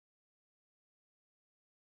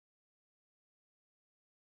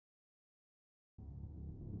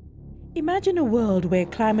Imagine a world where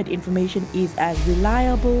climate information is as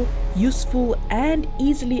reliable, useful, and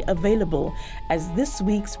easily available as this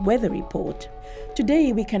week's weather report.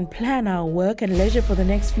 Today, we can plan our work and leisure for the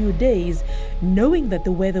next few days, knowing that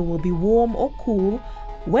the weather will be warm or cool,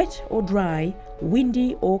 wet or dry,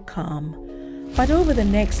 windy or calm. But over the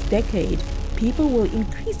next decade, people will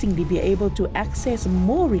increasingly be able to access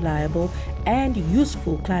more reliable and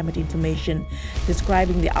useful climate information,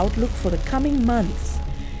 describing the outlook for the coming months.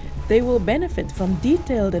 They will benefit from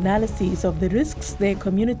detailed analyses of the risks their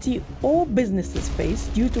community or businesses face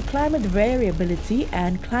due to climate variability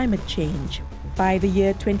and climate change. By the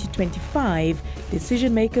year 2025,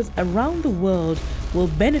 decision makers around the world will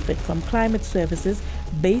benefit from climate services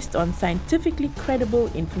based on scientifically credible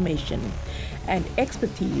information and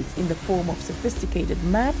expertise in the form of sophisticated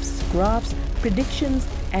maps, graphs, predictions,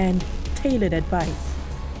 and tailored advice.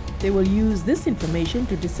 They will use this information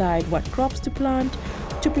to decide what crops to plant,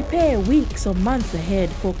 to prepare weeks or months ahead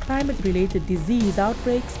for climate-related disease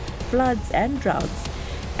outbreaks, floods and droughts,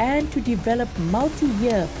 and to develop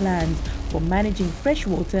multi-year plans for managing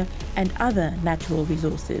freshwater and other natural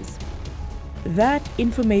resources. That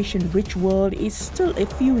information-rich world is still a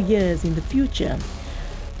few years in the future,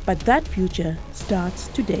 but that future starts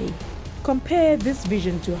today. Compare this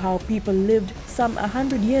vision to how people lived some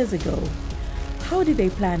 100 years ago. How did they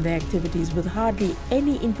plan their activities with hardly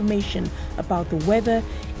any information about the weather,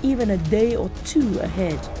 even a day or two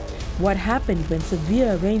ahead? What happened when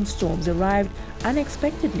severe rainstorms arrived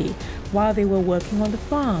unexpectedly while they were working on the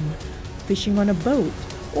farm, fishing on a boat,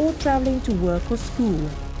 or traveling to work or school?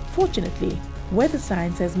 Fortunately, weather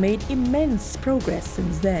science has made immense progress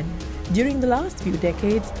since then. During the last few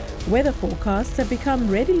decades, weather forecasts have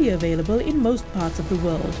become readily available in most parts of the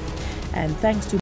world. And thanks to